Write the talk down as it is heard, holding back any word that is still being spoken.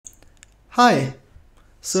Hi!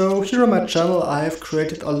 So here on my channel I have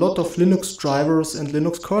created a lot of Linux drivers and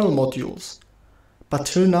Linux kernel modules. But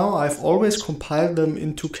till now I've always compiled them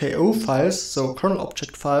into KO files, so kernel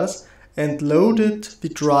object files, and loaded the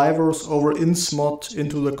drivers over insmod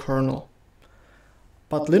into the kernel.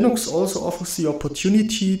 But Linux also offers the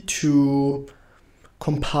opportunity to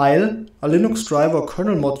compile a Linux driver or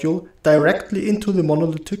kernel module directly into the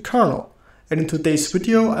monolithic kernel. And in today's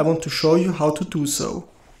video I want to show you how to do so.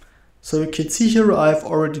 So you can see here I've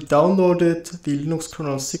already downloaded the Linux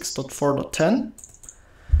kernel 6.4.10.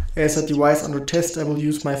 As a device under test I will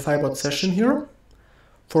use my phyBOARD session here,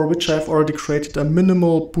 for which I've already created a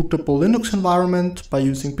minimal bootable Linux environment by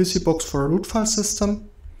using busybox for a root file system.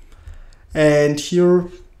 And here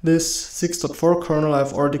this 6.4 kernel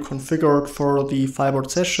I've already configured for the phyBOARD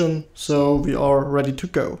session, so we are ready to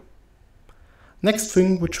go. Next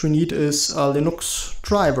thing which we need is a Linux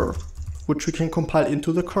driver, which we can compile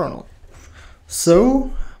into the kernel.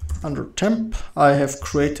 So under temp I have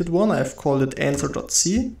created one, I've called it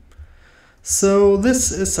answer.c. So this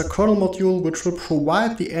is a kernel module which will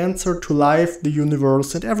provide the answer to life, the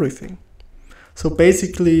universe and everything. So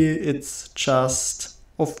basically it's just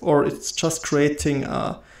creating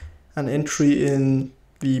an entry in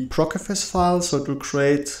the procfs file, so it will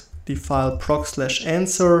create the file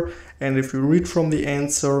proc/answer, and if we read from the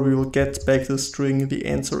answer we will get back the string the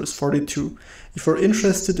answer is 42. If you're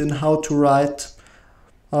interested in how to write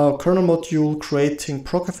a kernel module creating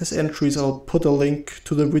procfs entries, I'll put a link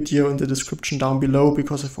to the video in the description down below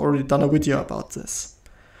because I've already done a video about this.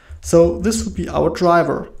 So this would be our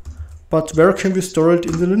driver, but where can we store it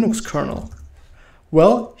in the Linux kernel?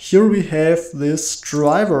 Well, here we have this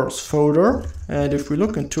drivers folder, and if we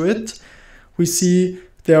look into it we see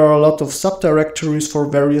there are a lot of subdirectories for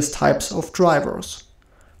various types of drivers.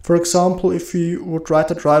 For example, if we would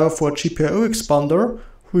write a driver for a GPIO expander,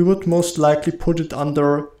 we would most likely put it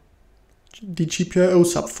under the GPIO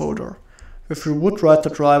subfolder. If we would write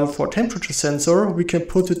a driver for a temperature sensor, we can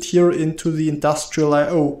put it here into the industrial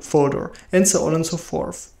IO folder, and so on and so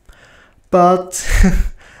forth. But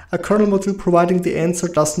a kernel module providing the answer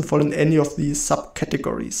doesn't fall in any of these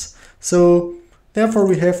subcategories. So therefore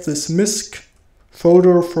we have this misc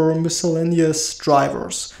folder for miscellaneous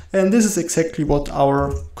drivers, and this is exactly what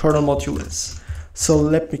our kernel module is. So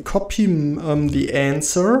let me copy the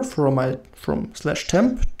answer from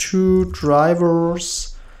 /temp to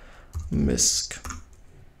drivers misc.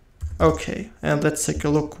 Okay, and let's take a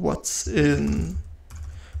look what's in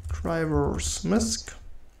drivers misc.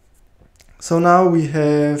 So now we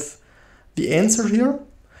have the answer here,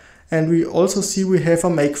 and we also see we have a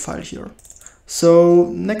makefile here.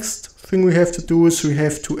 So next thing we have to do is we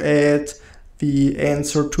have to add the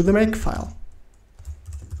answer to the makefile.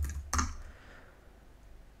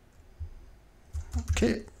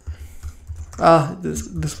 Okay.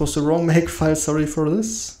 This was the wrong makefile, sorry for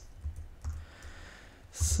this.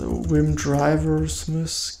 So vim drivers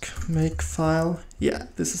misc makefile. Yeah,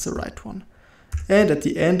 this is the right one. And at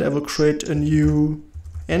the end I will create a new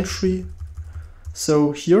entry.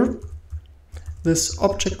 So here, this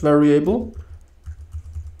object variable,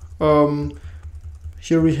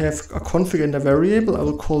 here we have a config and a variable. I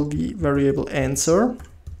will call the variable answer.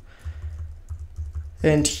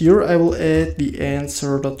 And here I will add the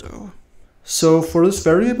answer.o. So for this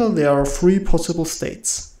variable there are three possible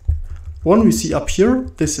states. One we see up here,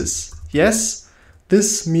 this is yes.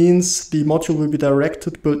 This means the module will be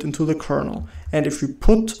directed built into the kernel. And if we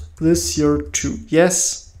put this here to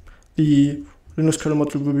yes, the Linux kernel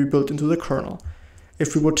module will be built into the kernel.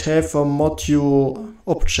 If we would have a module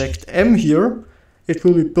object m here, it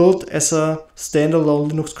will be built as a standalone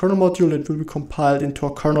Linux kernel module. It will be compiled into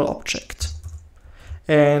a kernel object.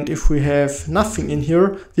 And if we have nothing in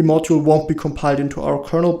here, the module won't be compiled into our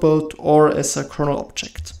kernel build or as a kernel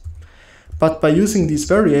object. But by using these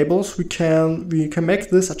variables, we can make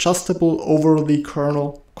this adjustable over the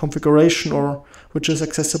kernel configuration, or which is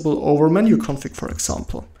accessible over menu config, for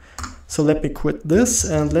example. So let me quit this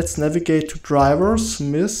and let's navigate to drivers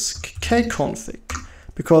misc kconfig,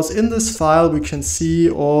 because in this file we can see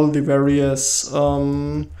all the various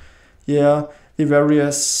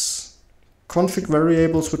config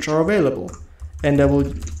variables which are available. And I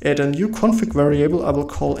will add a new config variable I will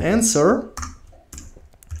call answer.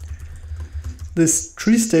 This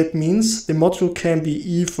tree state means the module can be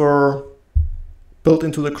either built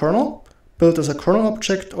into the kernel, built as a kernel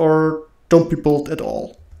object, or don't be built at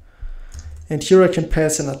all. And here I can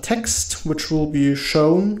pass in a text which will be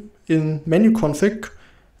shown in menu config,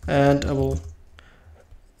 and I will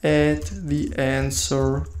add the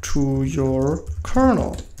answer to your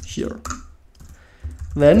kernel here.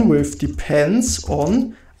 Then with depends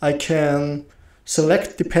on, I can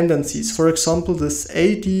select dependencies. For example, this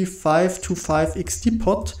AD525XD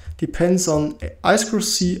pod depends on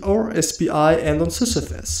I2C or SBI and on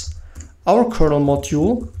sysfs. Our kernel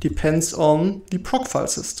module depends on the proc file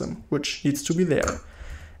system, which needs to be there.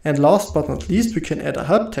 And last but not least, we can add a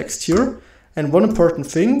help text here. And one important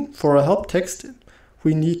thing for a help text,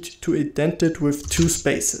 we need to indent it with 2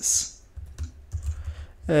 spaces.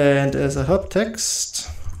 And as a help text,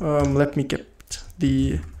 let me get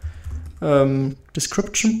the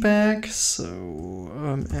description back. So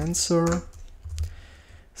answer.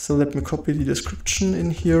 So let me copy the description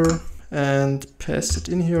in here and paste it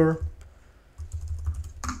in here.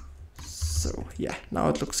 So yeah, now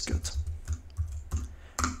it looks good.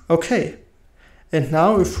 Okay, and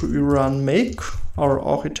now if we run make, our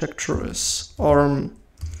architecture is ARM.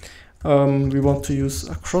 We want to use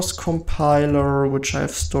a cross compiler, which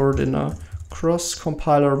I've stored in a cross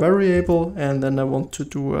compiler variable, and then I want to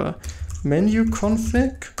do a menu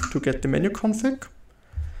config to get the menu config.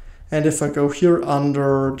 And if I go here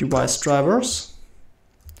under device drivers,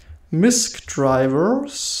 MISC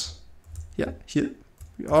drivers, yeah, here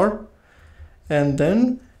we are. And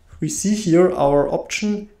then we see here our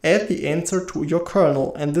option, add the answer to your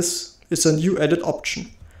kernel. And this is a new added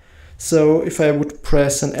option. So if I would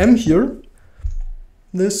press an M here,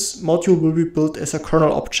 this module will be built as a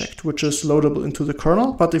kernel object, which is loadable into the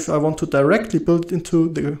kernel. But if I want to directly build it into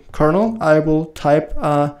the kernel, I will type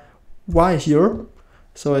a Y here.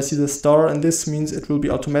 So I see the star, and this means it will be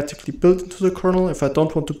automatically built into the kernel. If I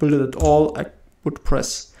don't want to build it at all, I would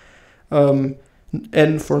press N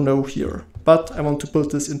for no here. But I want to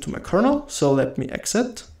build this into my kernel, so let me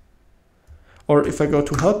exit. Or if I go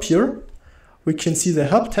to help here, we can see the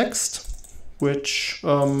help text, which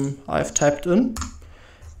I've typed in.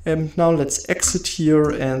 And now let's exit here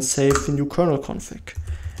and save the new kernel config.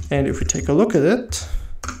 And if we take a look at it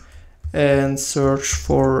and search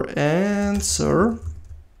for answer,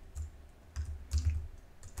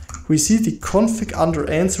 we see the config under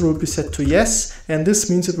answer will be set to yes, and this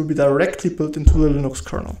means it will be directly built into the Linux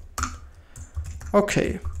kernel.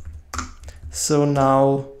 Okay, so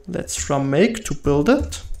now let's run make to build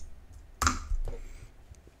it.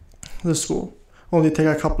 This will only take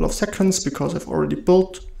a couple of seconds because I've already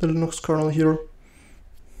built the Linux kernel here.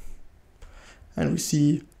 And we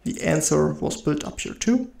see the answer was built up here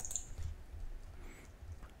too.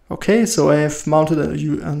 Okay, so I have mounted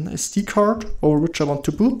an SD card over which I want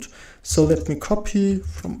to boot. So let me copy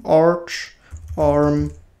from arch,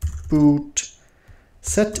 arm, boot,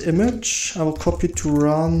 set image. I will copy to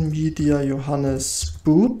run media Johannes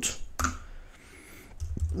boot.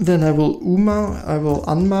 Then I will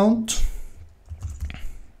unmount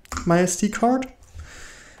my SD card.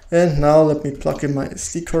 And now let me plug in my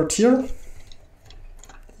SD card here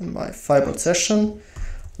in my phyBOARD session.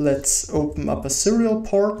 Let's open up a serial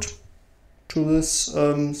port to this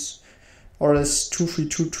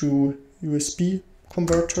RS232 to USB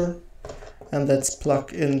converter, and let's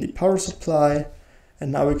plug in the power supply.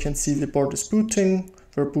 And now we can see the board is booting.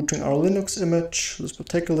 We're booting our Linux image. This will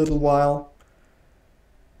take a little while.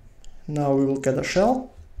 Now we will get a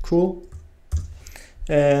shell. Cool.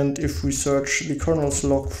 And if we search the kernel's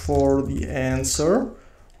log for the answer,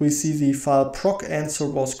 we see the file proc answer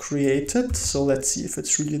was created. So let's see if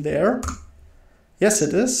it's really there. Yes,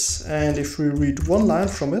 it is. And if we read one line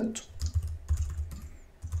from it,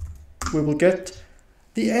 we will get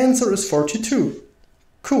the answer is 42.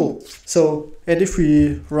 Cool. So, and if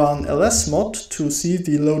we run lsmod to see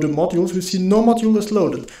the loaded modules, we see no module is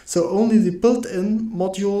loaded. So only the built-in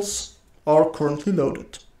modules are currently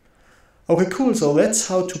loaded. Okay, cool. So that's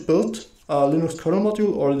how to build a Linux kernel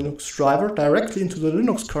module or Linux driver directly into the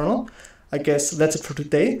Linux kernel. I guess that's it for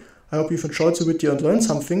today. I hope you've enjoyed the video and learned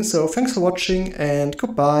something. So thanks for watching and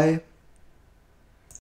goodbye.